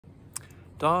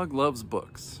Dog Loves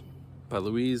Books by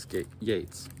Louise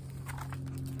Yates.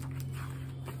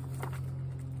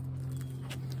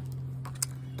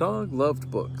 Dog loved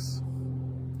books.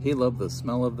 He loved the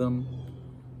smell of them.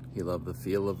 He loved the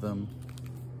feel of them.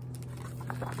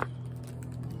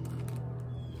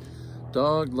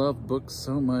 Dog loved books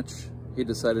so much, he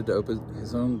decided to open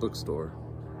his own bookstore.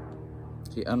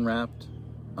 He unwrapped,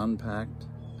 unpacked,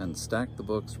 and stacked the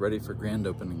books ready for grand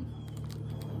opening.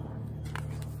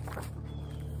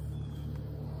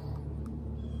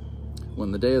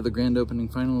 When the day of the grand opening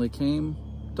finally came,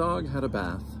 Dog had a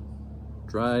bath,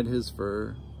 dried his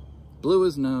fur, blew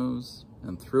his nose,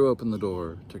 and threw open the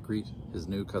door to greet his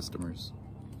new customers.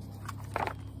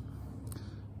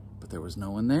 But there was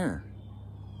no one there.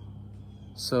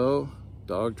 So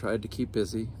Dog tried to keep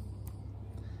busy.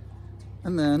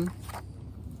 And then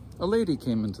a lady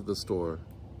came into the store.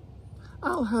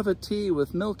 "I'll have a tea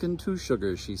with milk and 2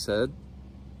 sugars," she said.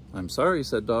 "I'm sorry,"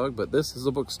 said Dog, "but this is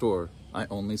a bookstore. I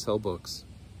only sell books."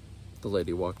 The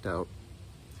lady walked out.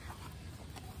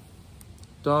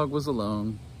 Dog was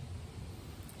alone.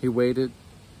 He waited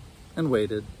and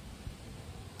waited.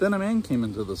 Then a man came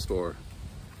into the store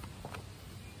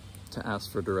to ask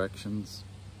for directions.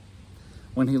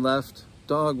 When he left,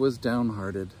 Dog was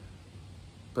downhearted,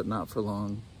 but not for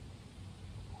long.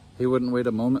 He wouldn't wait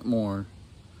a moment more.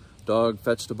 Dog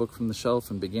fetched a book from the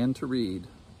shelf and began to read.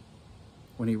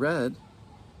 When he read,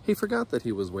 he forgot that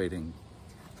he was waiting.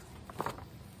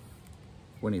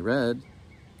 When he read,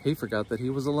 he forgot that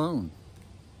he was alone.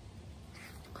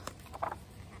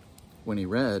 When he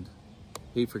read,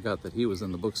 he forgot that he was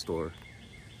in the bookstore.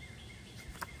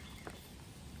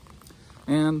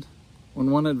 And when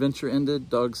one adventure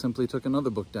ended, Dog simply took another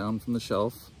book down from the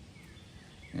shelf,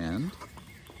 and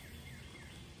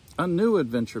a new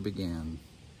adventure began.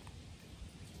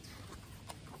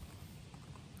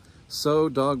 So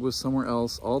Dog was somewhere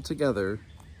else altogether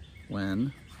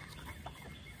when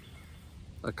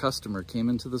a customer came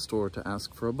into the store to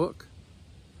ask for a book.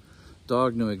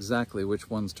 Dog knew exactly which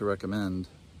ones to recommend.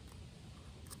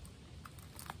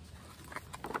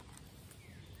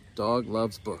 Dog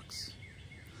loves books,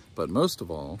 but most of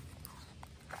all,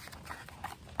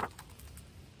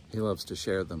 he loves to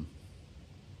share them.